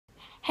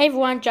Hey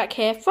everyone, Jack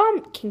here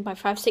from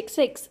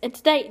KingBy566, and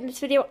today in this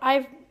video I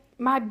have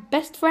my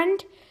best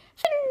friend,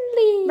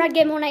 Finley. Red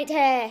Game All Night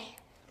here.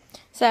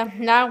 So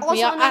now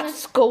we are at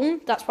school,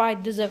 that's why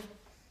there's a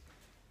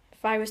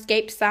fire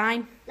escape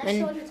sign. Let's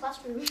show you the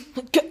classroom.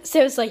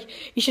 Seriously,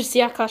 you should see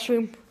our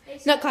classroom.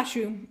 Not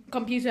classroom,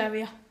 computer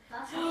area.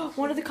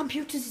 One of the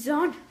computers is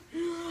on.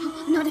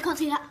 No, they can't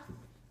see that.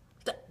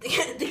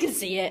 They can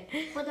see it.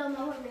 But they'll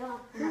know where we are.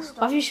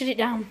 Why have you shut it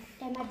down?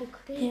 They might be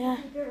cookies. Yeah.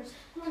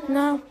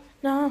 No.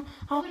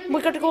 Oh, we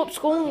got to go to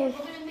school.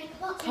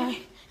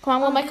 Okay. Come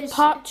on, we'll make a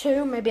part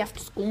 2, maybe after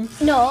school.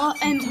 No,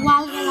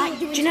 while we're like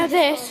doing. Do you know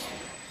this?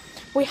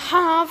 We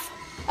have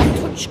a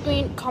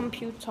touchscreen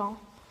computer.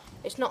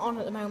 It's not on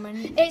at the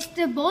moment. It's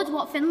the board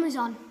what Finley's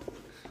on.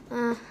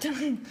 I'm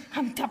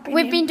tapping.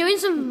 We've been doing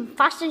some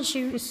fashion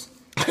shoots.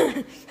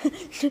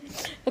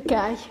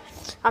 Okay.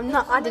 I'm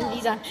not adding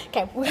these on.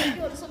 Okay.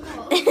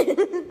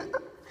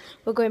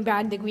 We're going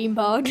behind the green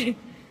board.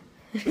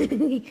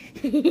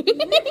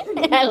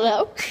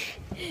 Hello.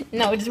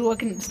 No, we're just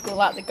walking to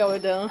school out the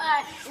corridor.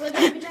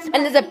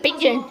 And there's a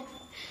pigeon.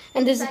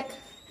 And there's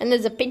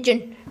a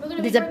pigeon.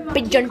 There's a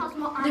pigeon.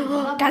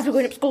 Guys, we're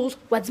going up schools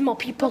where there's more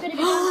people.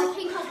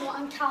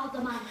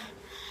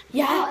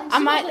 Yeah, I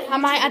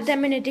might add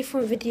them in a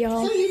different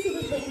video.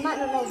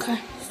 Okay,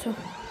 so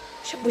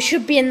we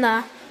should be in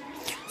there.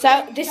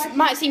 So this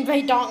might seem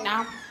very dark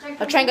now.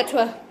 I'll try and get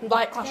to a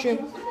light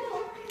classroom.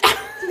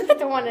 I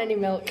don't want any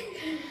milk.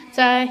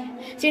 So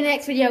see you in the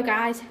next video,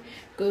 guys.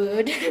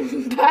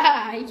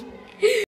 Goodbye.